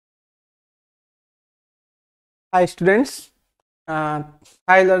Hi students, uh,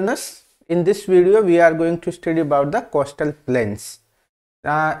 hi learners. In this video we are going to study about the coastal plains.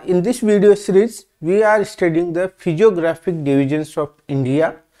 In this video series we are studying the physiographic divisions of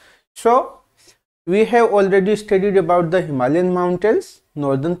India. So we have already studied about the Himalayan mountains,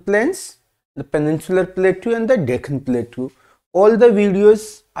 northern plains, the peninsular plateau and the Deccan plateau. All the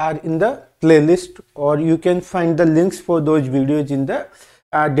videos are in the playlist, or you can find the links for those videos in the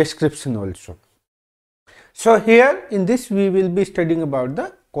description also. So here in this we will be studying about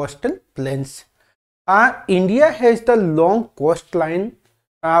the coastal plains. India has the long coastline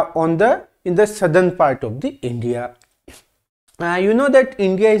in the southern part of the India. You know that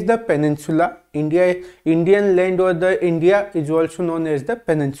India is the peninsula. Indian land, or the India is also known as the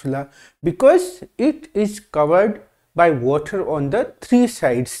peninsula because it is covered by water on the three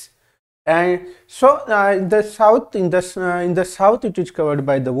sides. And so in the south it is covered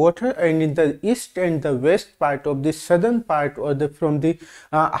by the water, and in the east and the west part of the southern part, or from the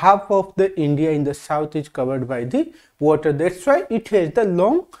half of the India in the south is covered by the water. That's why it has the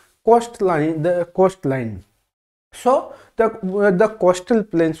long coastline. So the coastal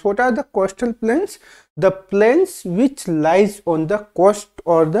plains, what are the coastal plains? The plains which lies on the coast,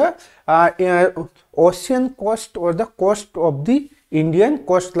 or the ocean coast, or the coast of the Indian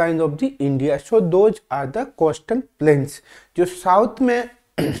coastline of the India. So those are the coastal plains. जो south में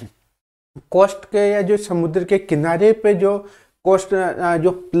coast के या जो समुद्र के किनारे पे जो कोस्ट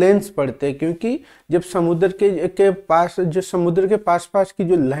जो प्लेन्स पड़ते हैं, क्योंकि जब समुद्र के पास, जो समुद्र के पास की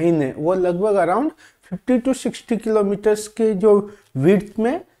जो लाइन है वो लगभग अराउंड 50 to 60 किलोमीटर्स के जो विड्थ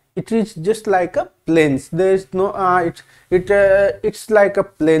में, it is just like a plains. There is no it's like a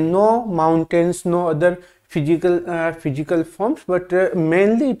plain, no mountains, no other physical forms, but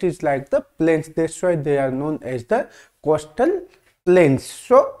mainly it is like the plains. That's why they are known as the coastal plains.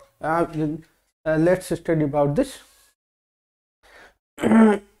 So let's study about this.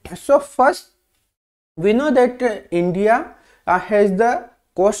 So first we know that India has the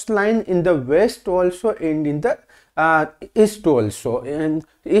coastline in the west also, and in the east also, and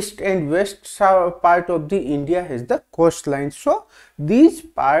east and west part of the India has the coastline. So these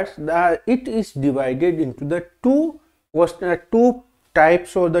parts, it is divided into the two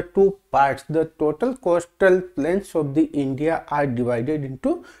types, or the two parts. The total coastal plains of the India are divided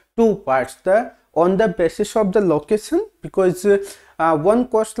into two parts, on the basis of the location, because one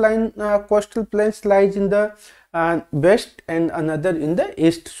coastal plains lies in the west and another in the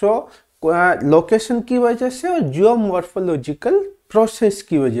east. So location की वजह से और geomorphological process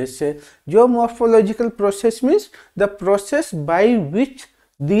की वजह से. Geomorphological process means the process by which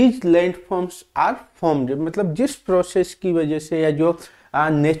these landforms are formed, मतलब जिस process की वजह से या जो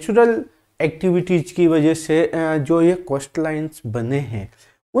नेचुरल एक्टिविटीज की वजह से जो ये कोस्ट लाइन्स बने हैं,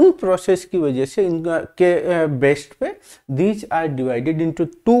 उन प्रोसेस की वजह से इनके बेस्ट पे these are divided into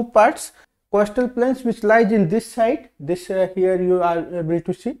two parts. Coastal plains which lies in this side, this here you are able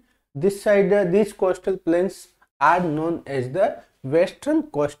to see this side, these coastal plains are known as the western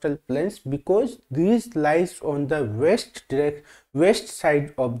coastal plains, because these lies on the west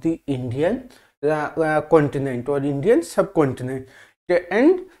side of the Indian continent or Indian subcontinent.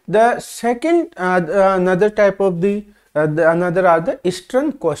 And the second another type of another are the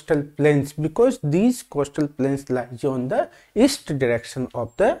eastern coastal plains, because these coastal plains lies on the east direction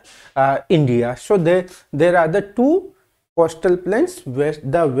of the India. So there are the two coastal plains,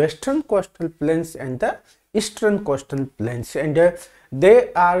 the western coastal plains and the eastern coastal plains, and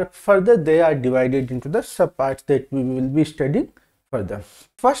they are divided into the subparts that we will be studying further.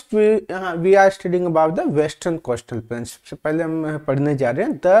 First we are studying about the western coastal plains. सबसे पहले हम पढ़ने जा रहे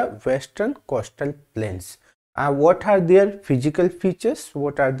हैं the western coastal plains. What are their physical features?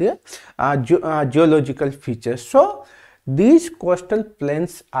 What are their geological features? So these coastal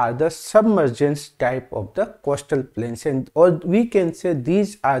plains are the submergence type of the coastal plains, and or we can say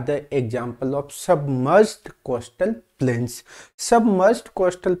these are the example of submerged coastal plains. Submerged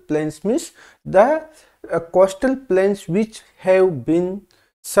coastal plains means the coastal plains which have been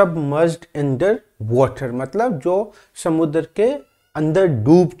submerged under water, मतलब जो समुद्र के अंदर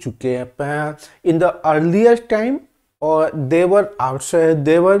डूब चुके हैं. In the earlier time, or they were outside,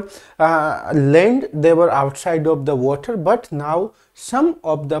 they were land, they were outside of the water, but now some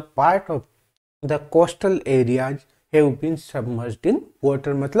of the part of the coastal areas have been submerged in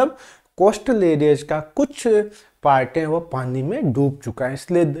water. मतलब coastal areas का कुछ part है वो पानी में डूब चुका है,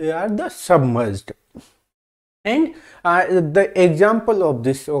 इसलिए they are the submerged. And the example of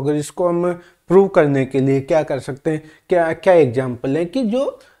this, अगर इसको हम प्रूव करने के लिए क्या कर सकते हैं, क्या एग्जाम्पल है कि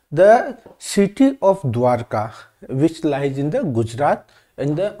जो the city of Dwarka which lies in the Gujarat,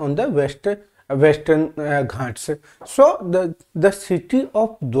 on the western Ghats. So the city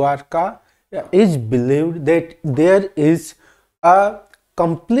of Dwarka is believed that there is a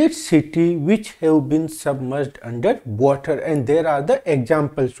complete city which have been submerged under water, and there are the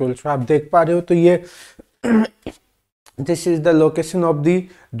examples also. आप देख पा रहे हो तो ये this is the location of the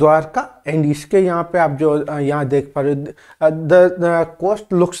Dwarka, and इसके यहाँ पे आप जो यहाँ देख पा रहे हो the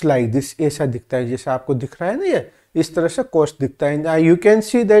coast looks like this, ऐसा दिखता है जैसे आपको दिख रहा है ना, ये इस तरह से कोस्ट दिखता है. You can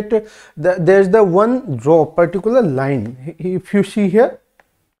see that there is the one row particular line. If you see here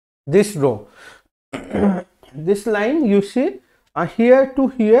this row, this line you see here to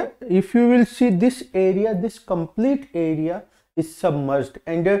here, if you will see this area, this complete area is submerged,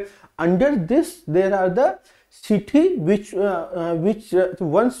 and under this there are the city which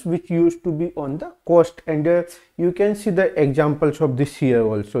once which used to be on the coast, and you can see the examples of this here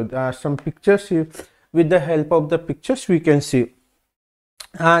also. Some pictures, with the help of the pictures we can see.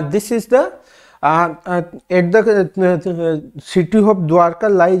 This is the at the city of Dwarka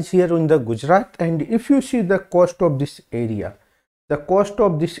lies here in the Gujarat, and if you see the coast of this area, the coast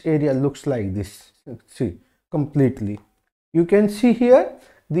of this area looks like this. See, completely. You can see here,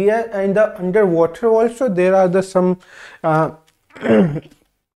 there and the underwater also there are the some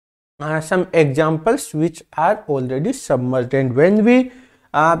examples which are already submerged, and when we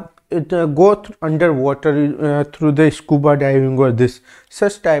go underwater through the scuba diving or this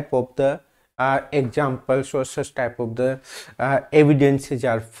such type of the examples or such type of the evidences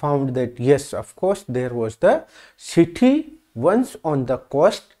are found that yes, of course there was the city once on the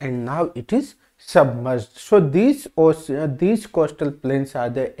coast and now it is submerged. So these coastal plains are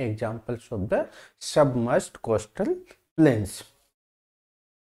the examples of the submerged coastal plains.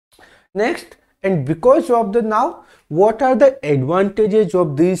 Next, and because of the now, what are the advantages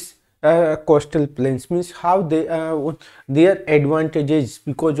of these coastal plains, means how they their advantages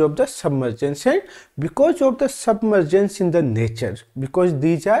because of the submergence, and because of the submergence in the nature, because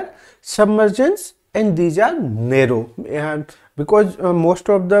these are submergence and these are narrow, because most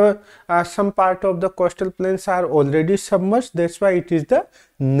of the some part of the coastal plains are already submerged, that's why it is the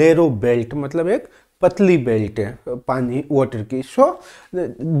narrow belt, मतलब एक पतली belt है पानी water की. So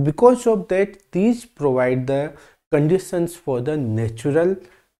because of that these provide the conditions for the natural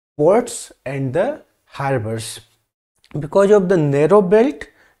ports and the harbors. Because of the narrow belt,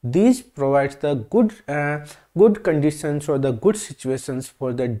 these provides the good conditions or the good situations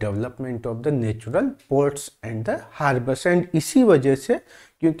for the development of the natural ports and the harbors. And इसी वजह से,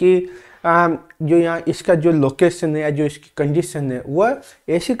 क्योंकि जो यहाँ इसका जो location है या जो इसकी कंडीशन है वह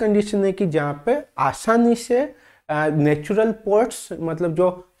ऐसी कंडीशन है कि जहाँ पे आसानी से नेचुरल पोर्ट्स, मतलब जो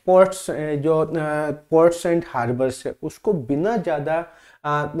पोर्ट्स एंड हार्बर्स है उसको बिना ज़्यादा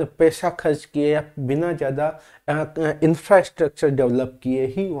पैसा खर्च किए या बिना ज़्यादा इंफ्रास्ट्रक्चर डेवलप किए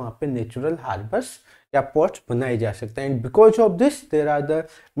ही वहाँ पे नेचुरल हार्बर्स या पोर्ट्स बनाए जा सकते हैं. And because of this there are the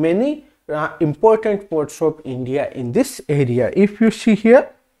many important ports of India in this area. If you see here,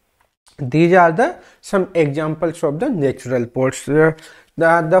 these are the some examples of the natural ports.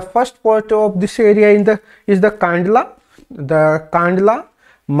 The first port of this area is the Kandla,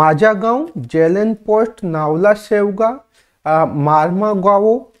 Majagaon, Jelen Port, Navla Sevga,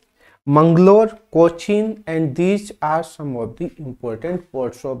 Marmagaon, Mangalore, Cochin, and these are some of the important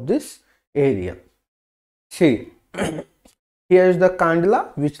ports of this area. See, here is the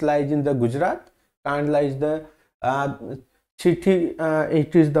Kandla, which lies in the Gujarat. Kandla is the city,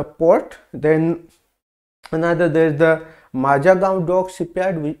 it is the port. Then another, there is the Majagaon Dock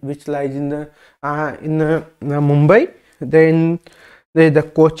Shipyard, which lies in the Mumbai. Then there is the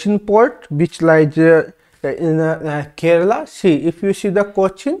Cochin Port, which lies in Kerala. See, if you see the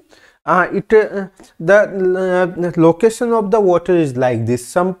Cochin, the location of the water is like this.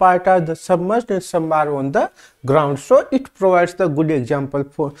 Some part are the submerged and some are on the ground. So it provides the good example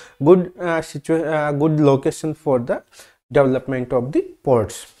for good good location for the development of the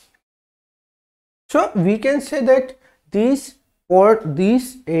ports. So we can say that these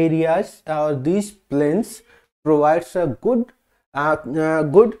areas or these plains provides a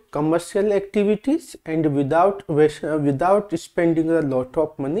good commercial activities, and without spending a lot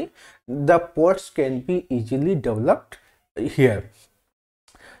of money, the ports can be easily developed here.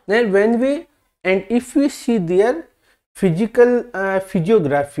 Then if we see their physical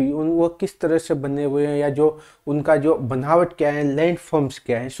physiography, वो किस तरह से बने हुए हैं या जो उनका जो बनावट क्या है, लैंड फॉर्म्स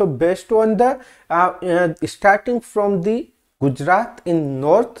क्या है. So based on the starting from the Gujarat in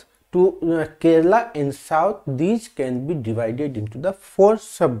north to Kerala in south, these can be divided into the 4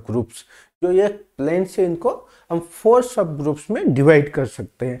 subgroups. जो ये प्लेन से इनको हम 4 subgroups में डिवाइड कर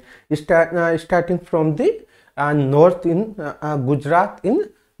सकते हैं. Starting from the north in Gujarat in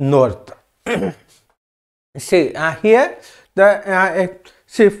north. See here the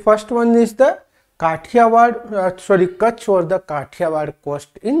see first one is the Kathiawar sorry Kutch और द काठियावाड़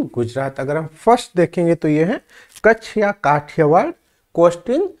कोस्ट इन गुजरात। अगर हम फर्स्ट देखेंगे तो ये है कच्छ या Kathiawar coast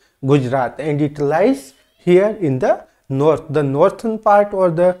in Gujarat and it lies here in the northern part or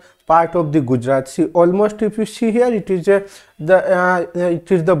the part of the Gujarat. See, almost if you see here, it is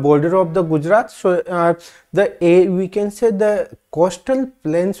the border of the Gujarat. So we can say the coastal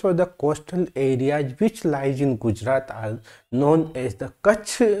plains or the coastal areas which lies in Gujarat are known as the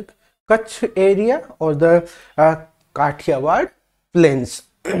Kutch area or the Kathiawar plains.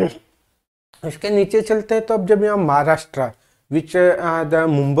 इसके नीचे चलते हैं तो अब जब यहाँ Maharashtra which the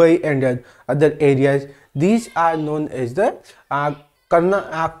Mumbai and other areas, these are known as the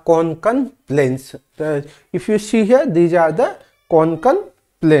Konkan plains. If you see here, these are the Konkan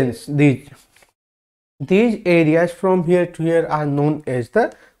plains. These areas from here to here are known as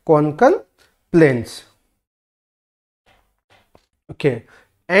the Konkan plains. Okay,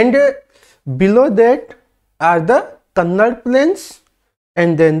 and below that are the Kannada plains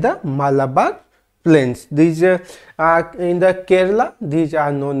and then the Malabar plains. These in the Kerala, these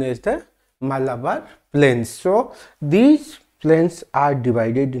are known as the Malabar plains. So these plains are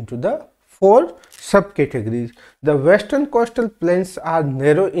divided into the 4 subcategories. The western coastal plains are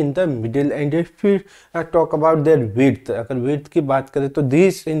narrow in the middle, and if we talk about their width, अगर width की बात करें तो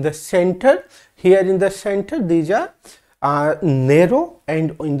these in the center, here in the center these are narrow,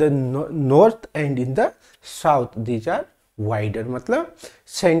 and in the north and in the south these are wider. मतलब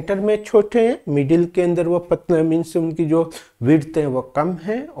centre में छोटे हैं, middle के अंदर वो पतले मीन्स उनकी जो विड्थ है वो कम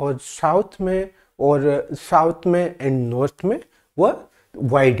है, और साउथ में एंड नॉर्थ में वो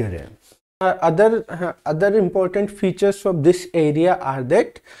वाइडर है। other important features of this area are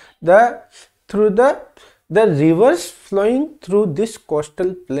that the rivers flowing through this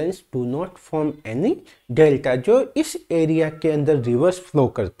coastal plains do not form any delta। जो इस एरिया के अंदर रिवर्स फ्लो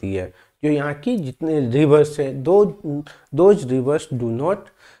करती है, जो यहाँ की जितने रिवर्स है, those rivers do not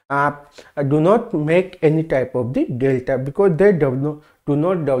make any type of the delta because they do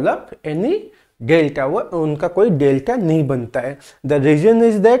not develop any delta। वो उनका कोई डेल्टा नहीं बनता है। The reason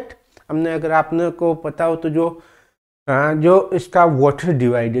is that हमने अगर आपने को पता हो तो जो इसका वाटर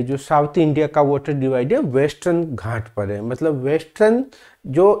डिवाइड है, जो साउथ इंडिया का वाटर डिवाइड है वेस्टर्न घाट पर है। मतलब वेस्टर्न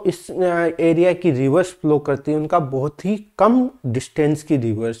जो इस एरिया की रिवर्स फ्लो करती है उनका बहुत ही कम डिस्टेंस की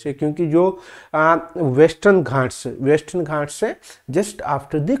रिवर्स है, क्योंकि जो वेस्टर्न घाट से just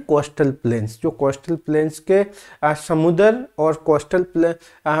after the coastal planes, जो कोस्टल प्लेन्स के समुद्र और कोस्टल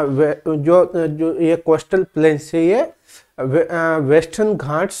जो ये कोस्टल प्लेन्स है ये वेस्टर्न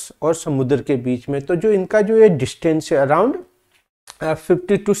घाट्स और समुद्र के बीच में, तो जो इनका जो ये डिस्टेंस है अराउंड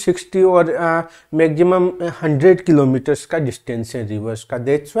 50 to 60 और मैक्सिमम 100 किलोमीटर्स का डिस्टेंस है रिवर्स का।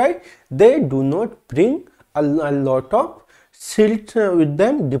 That's why they do not bring a lot of silt with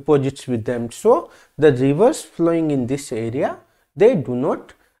them, deposits with them. So the rivers flowing in this area, they do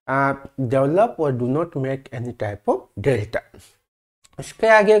not develop or do not make any type of delta. इसके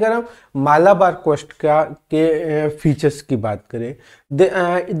आगे अगर हम Malabar coast के features की बात करें,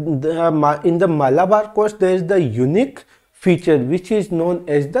 in the Malabar coast there is the unique feature which is known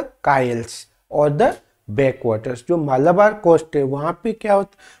as the कायल्स और the back waters. जो मालाबार कोस्ट है वहाँ पे क्या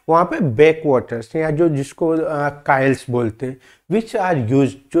होता है, वहाँ पे बैक वाटर्स या जो जिसको कायल्स बोलते हैं, विच आर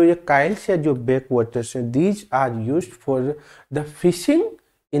यूज, जो ये कायल्स या जो बैक वाटर्स हैं, these are use for the fishing,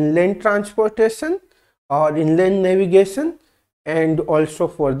 inland transportation और inland navigation, and also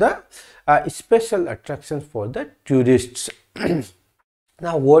for the special attractions for the tourists.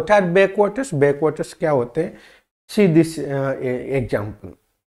 Now what are backwaters? Backwaters क्या होते हैं? See this example.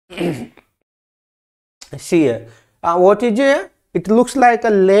 See here, what is it? It looks like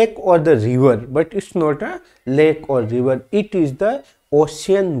a lake or the river, but it's not a lake or river. It is the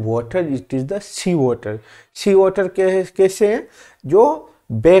ocean water. It is the sea water. Sea water कैसे है? जो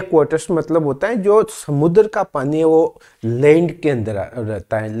back waters मतलब होता है जो समुद्र का पानी है वो लैंड के अंदर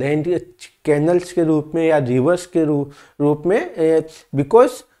रहता है, लैंड कैनल्स के रूप में या रिवर्स के रूप में,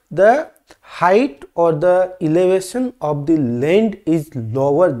 बिकॉज द हाइट और the elevation of the land is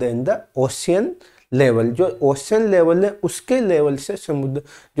lower than the ocean level. जो ओशन लेवल है उसके लेवल से समुद्र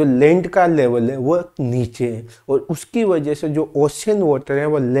जो लैंड का लेवल है वो नीचे है, और उसकी वजह से जो ओशन वाटर है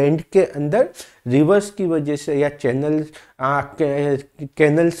वो लैंड के अंदर रिवर्स की वजह से या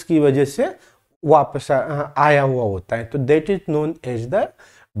कैनल्स की वजह से वापस आया हुआ होता है। तो that is known as the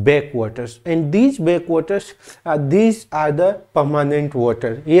back waters, and these back waters these are the permanent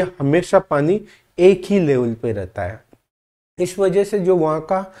water. ये हमेशा पानी एक ही लेवल पे रहता है। इस वजह से जो वहाँ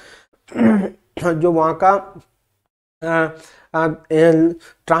का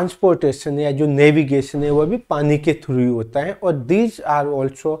ट्रांसपोर्टेशन या जो नेविगेशन है वो भी पानी के थ्रू ही होता है, और these are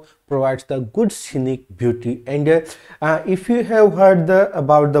also provides the good scenic beauty. And if you have heard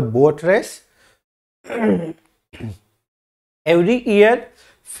about the boat race, every year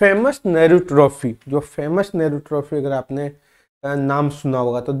famous Nehru trophy, जो फेमस नेहरू ट्रॉफी अगर आपने नाम सुना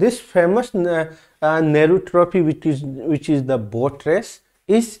होगा, तो this famous Nehru trophy which is the boat race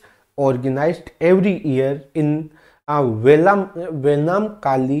is organized every year in Venam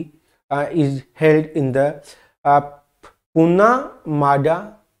Kali, is held in the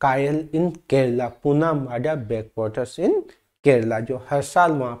Punamada Kayal in Kerala, Punamada backwaters in Kerala, जो हर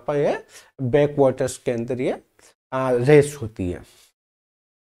साल वहाँ पर ये बैकवाटर्स के अंदर ये रेस होती है.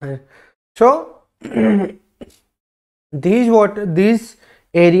 So these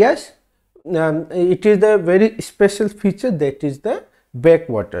areas, it is the very special feature, that is the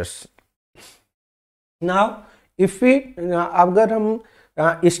backwaters. Now if we अगर हम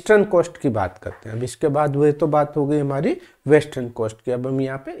ईस्टर्न कोस्ट की बात करते हैं, अब इसके बाद वो तो बात हो गई हमारी वेस्टर्न कोस्ट की, अब हम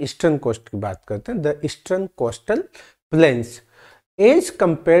यहाँ पे ईस्टर्न कोस्ट की बात करते हैं. The eastern coastal planes as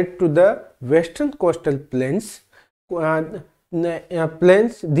compared to the western coastal planes,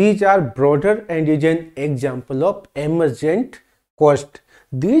 plains, these are broader and is an example of emergent coast.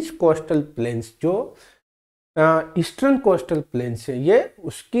 These coastal plains, जो ईस्टर्न कोस्टल प्लेन्स है, ये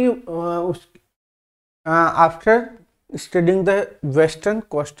उसकी after studying the western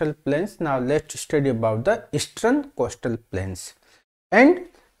coastal plains, now let's study about the eastern coastal plains. And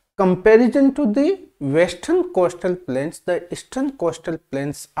comparison to the western coastal plains, the eastern coastal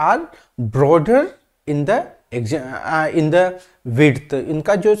plains are broader in the width.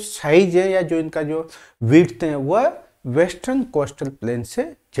 इनका जो size है या जो इनका जो width है वह western coastal plain से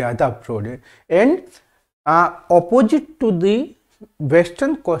ज़्यादा ब्रॉड है. And opposite to the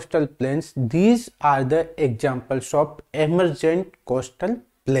western coastal planes, these are the examples of emergent coastal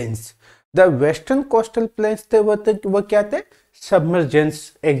planes. The western coastal planes थे वो क्या थे?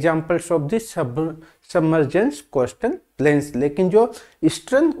 Submergence, examples of the submergence coastal planes. लेकिन जो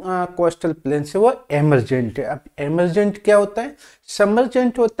ईस्टर्न कोस्टल प्लेन्स है वो एमरजेंट है. अब एमरजेंट क्या होता है?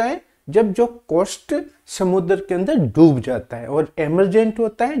 सबमर्जेंट होता है जब जो कोस्ट समुद्र के अंदर डूब जाता है, और एमरजेंट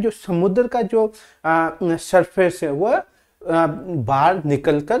होता है जो समुद्र का जो सरफेस है वह बाहर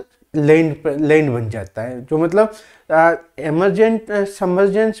निकलकर लैंड बन जाता है. जो मतलब एमरजेंट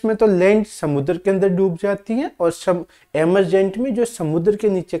सबमर्जेंस में तो लैंड समुद्र के अंदर डूब जाती है, और सब एमरजेंट में जो समुद्र के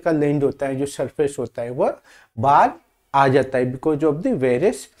नीचे का लैंड होता है, जो सरफेस होता है, वह बाहर आ जाता है because of the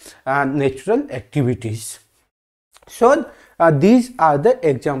various natural activities. So these are the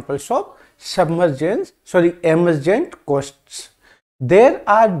examples of emergent coasts. There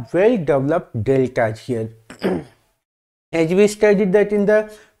are well developed deltas here. As we studied that in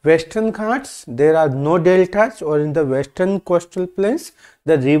the Western Ghats, there are no deltas, or in the Western coastal plains,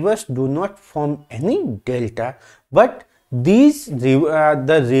 the rivers do not form any delta. But these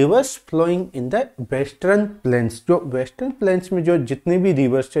the rivers flowing in the Western plains, जो Western plains में जो जितनी भी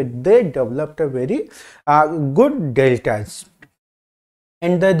rivers है, they developed a very good deltas.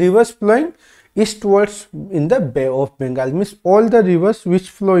 And the rivers flowing eastwards in the Bay of Bengal, means all the rivers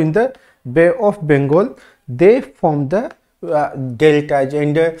which flow in the Bay of Bengal, they form the deltas.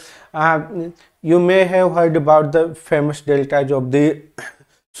 And you may have heard about the famous deltas of the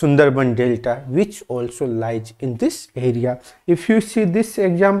Sundarban Delta, which also lies in this area. If you see this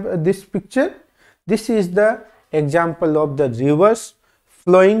example, this picture, this is the example of the rivers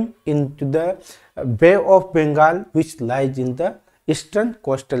flowing into the Bay of Bengal, which lies in the eastern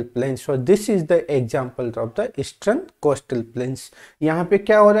coastal plains. So this is the example of the eastern coastal plains. यहाँ पे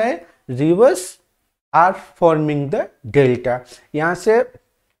क्या हो रहा है? Rivers are forming the delta. यहाँ से,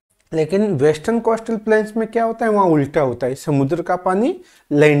 लेकिन western coastal planes में क्या होता है? वहाँ उल्टा होता है, समुद्र का पानी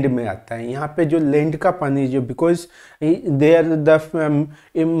लैंड में आता है. यहाँ पे जो लैंड का पानी जो, because they are the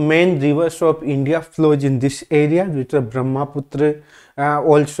main rivers of India flows in this area, which Brahmaputra,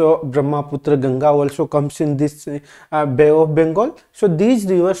 also Brahmaputra, Ganga also comes in this Bay of Bengal. So these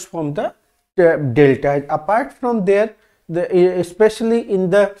rivers form the delta. Apart from there, especially in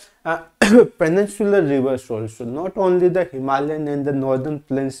the peninsular rivers also, not only the Himalayan and the northern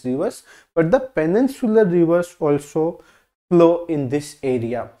plains rivers, but the peninsular rivers also flow in this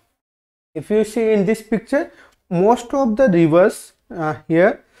area. If you see in this picture, most of the rivers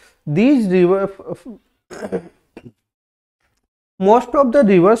here, these rivers, most of the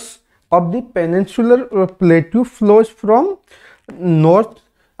rivers of the peninsular plateau flows from north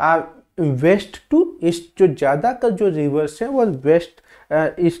waste to east. जो ज़्यादातर जो reverse हैं वो west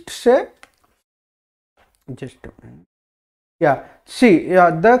east से, just Yeah, see,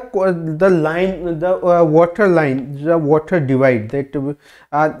 the line, the water line, the water divide that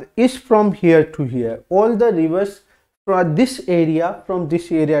is from here to here. All the rivers from this area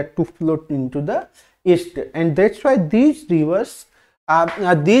to flow into the east, and that's why these rivers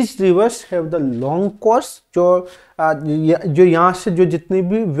have the long course. जो यहाँ से जो जितनी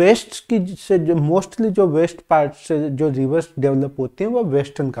भी waste की से जो mostly जो वेस्ट पार्ट से जो रिवर्स डेवलप होते हैं वो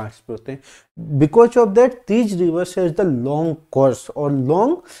वेस्टर्न घाट्स पे होते हैं। Because of that these rivers has the long course और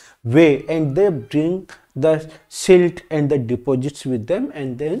long way and they bring the silt and the deposits with them,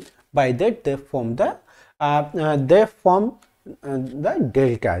 and then by that they form the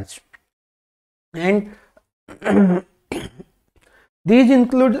deltas. And these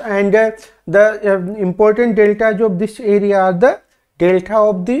include, and the important deltas of this area are the delta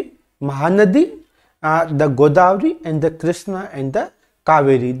of the Mahanadi, the Godavari, and the Krishna and the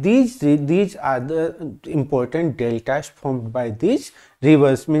Kaveri. These are the important deltas formed by these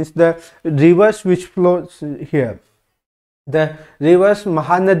rivers, means the rivers which flow here. The rivers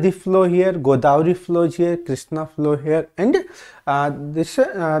Mahanadi flow here, Godavari flows here, Krishna flow here, and this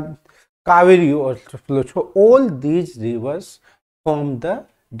Kaveri also flows. So all these rivers form the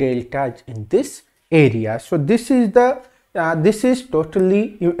deltas in this area. So this is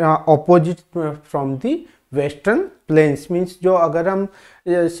totally opposite from the western planes, means जो अगर हम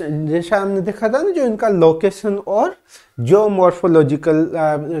जैसा हमने देखा था ना, जो इनका लोकेशन और जो मॉर्फोलॉजिकल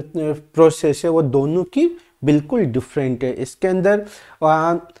प्रोसेस है वो दोनों की बिल्कुल डिफरेंट है। इसके अंदर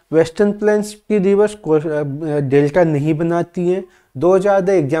वेस्टर्न प्लेन्स की रिवर्स डेल्टा नहीं बनाती हैं। Those are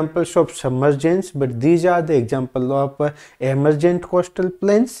the examples of submergence, but these are the example of emergent coastal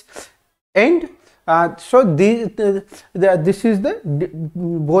plains. And so this is the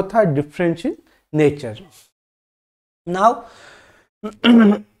both are different in nature. Now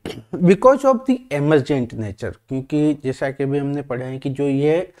because of the emergent nature, क्योंकि जैसा कि अभी हमने पढ़ा है कि जो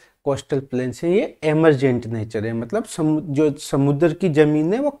ये कोस्टल प्लेन्स है ये एमरजेंट नेचर है, मतलब जो समुद्र की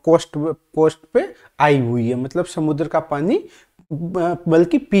जमीन है वो कोस्ट पे आई हुई है, मतलब समुद्र का पानी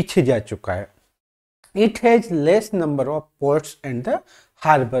बल्कि पीछे जा चुका है। It has less number of ports and the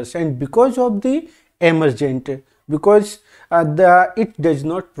harbors, and because of the emergent, because it does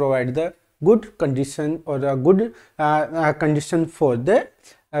not provide the good condition or a good condition for the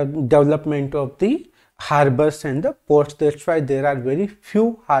development of the harbors and the ports. That's why there are very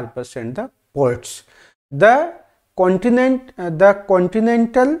few harbors and the ports. The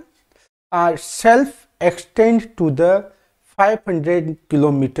continental shelf extend to the 500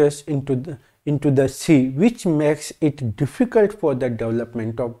 kilometers into the sea, which makes it difficult for the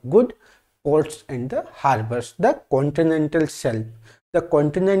development of good ports and the harbors. The continental shelf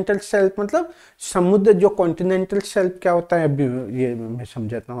मतलब समुद्र, जो continental shelf क्या होता है अभी ये मैं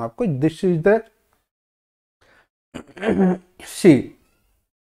समझाता हूँ आपको। This is the C,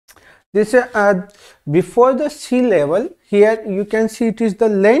 this before the C level, here you can see it is the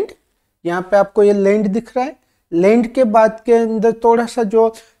land. यहाँ पे आपको ये लैंड दिख रहा है। लैंड के बाद के अंदर थोड़ा सा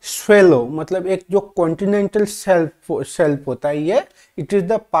जो स्वेलो, मतलब एक जो कॉन्टिनेंटल शेल्फ होता है, ये it is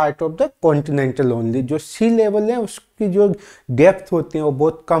the part of the continental only. जो सी लेवल है उसकी जो डेप्थ होती है वो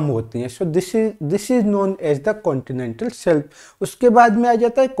बहुत कम होती है। So this is known as the continental shelf. उसके बाद में आ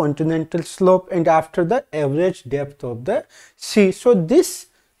जाता है continental slope and after the average depth of the C. So this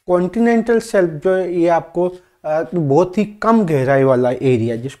continental shelf जो ये आपको बहुत ही कम गहराई वाला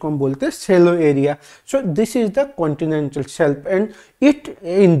एरिया जिसको हम बोलते हैं सेलो area. So this is the continental shelf and it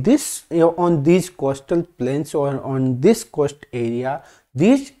in this on this coastal planes और on this coast area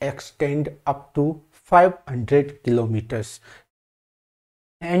these extend up to 500 kilometers.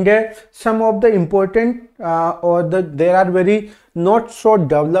 And some of the important there are very not so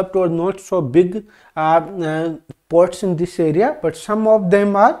developed or not so big ports in this area, but some of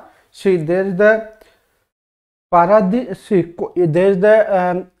them are, see there is the Paradip, see there is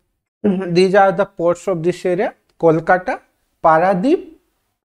the these are the ports of this area: Kolkata, Paradip,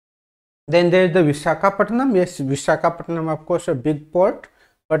 then there is the Visakhapatnam. Yes, Visakhapatnam of course a big port,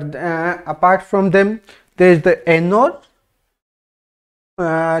 but apart from them there is the Ennore,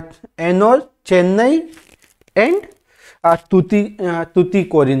 Chennai, and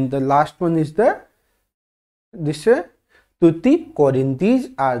Tuticorin. The last one is the Tuticorin. These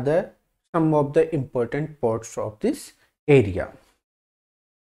are the some of the important ports of this area.